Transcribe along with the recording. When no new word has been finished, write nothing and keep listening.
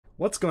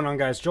What's going on,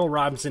 guys? Joel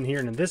Robinson here,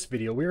 and in this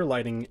video we are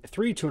lighting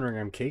 3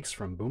 200-gram cakes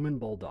from Boomin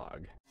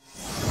Bulldog.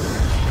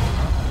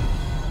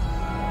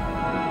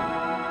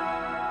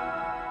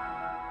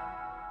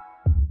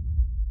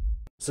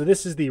 So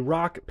this is the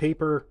rock,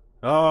 paper,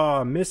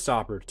 missed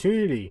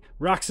opportunity.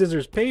 Rock,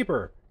 scissors,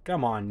 paper.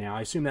 Come on now,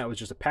 I assume that was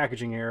just a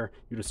packaging error.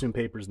 You'd assume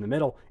paper's in the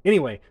middle.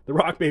 Anyway, the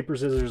rock, paper,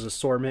 scissors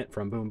assortment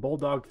from Boomin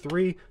Bulldog.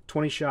 3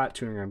 20-shot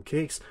 200-gram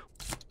cakes.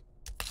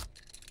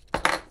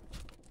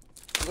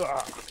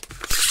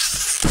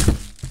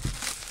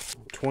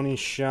 20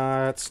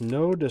 shots,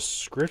 no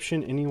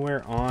description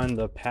anywhere on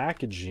the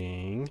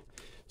packaging.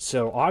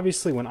 So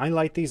obviously when I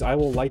light these, I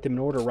will light them in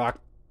order.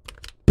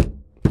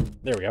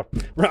 There we go.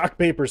 Rock,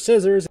 paper,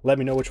 scissors. Let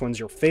me know which one's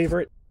your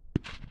favorite.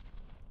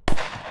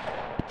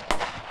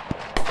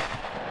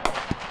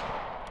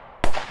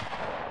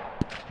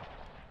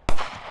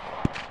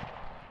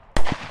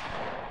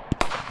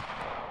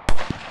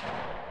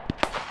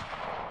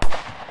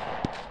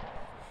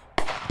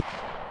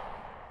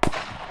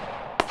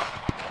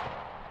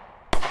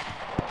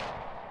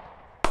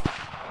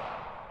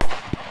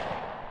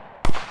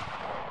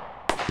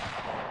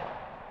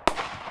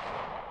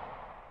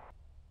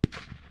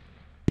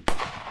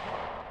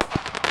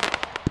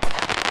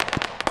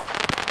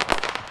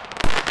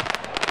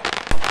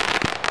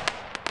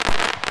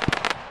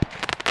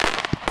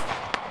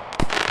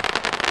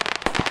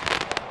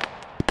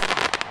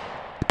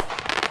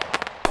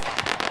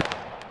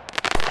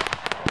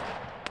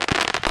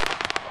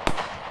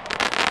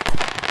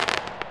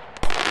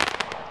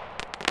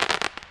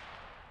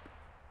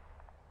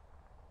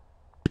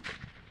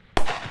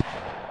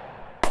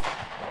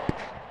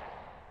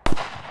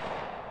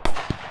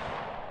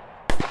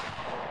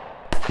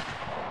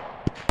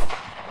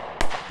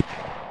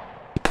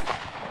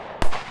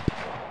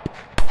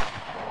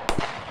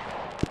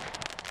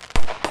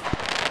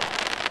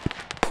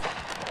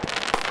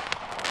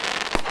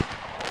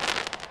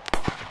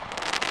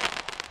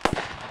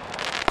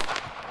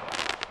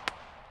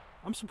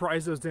 I'm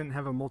surprised those didn't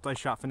have a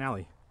multi-shot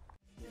finale.